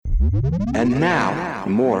And now,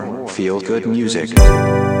 more feel-good music.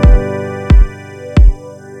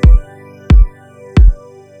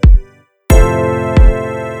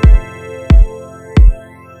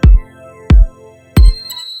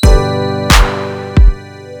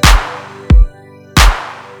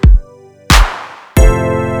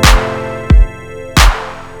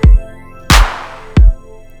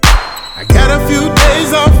 I got a few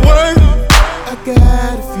days off work, I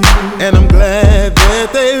got a few, and I'm glad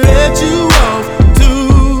that they let you off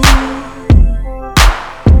too.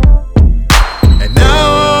 And now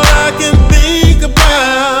all I can think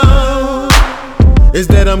about is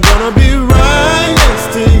that I'm gonna be right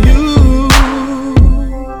next to you.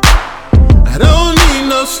 I don't need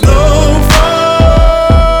no snowfall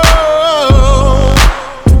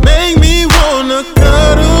to make me wanna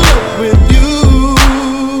cuddle up with you.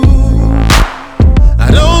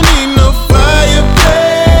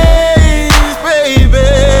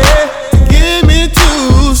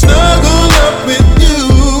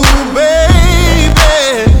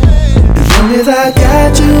 I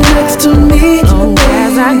got you next to me. Long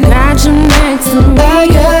as I got you next to me, I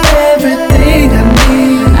got everything I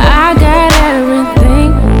need. I got everything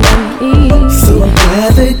I need. So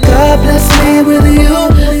glad that God blessed me with you.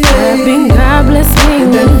 Happy God bless me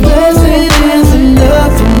And that with blessing is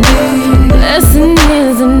enough for me. blessing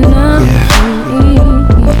is enough for me.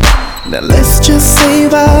 Now let's just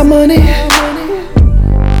save our money.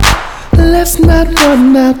 Let's not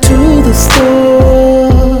run out to the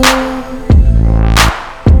store.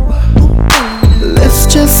 Let's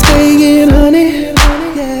just stay in, honey.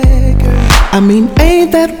 I mean,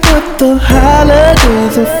 ain't that what the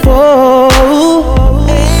holidays are for?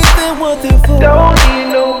 Ain't that what they're for? Don't need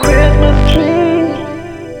no Christmas tree.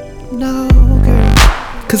 No, girl.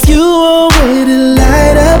 'Cause you already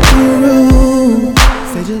light up the room.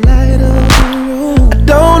 Said you light up the room. I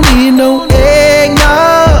don't need no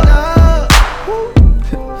eggnog.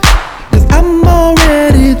 'Cause I'm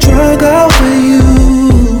already drunk off of you.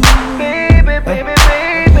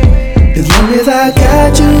 As long as I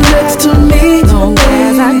got you next to me, Long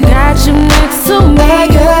as I got you next to me, I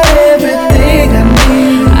got everything I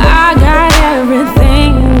need. I got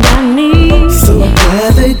everything I need. So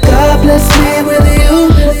glad that God blessed me with you.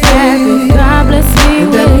 Happy God bless me And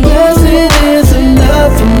with that you. blessing is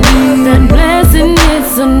enough for me. That blessing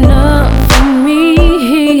is enough for me.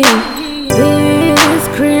 This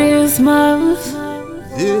Christmas,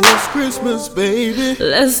 This Christmas, baby,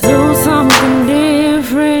 let's do something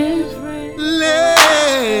different.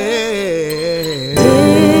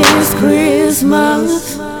 This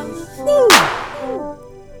Christmas,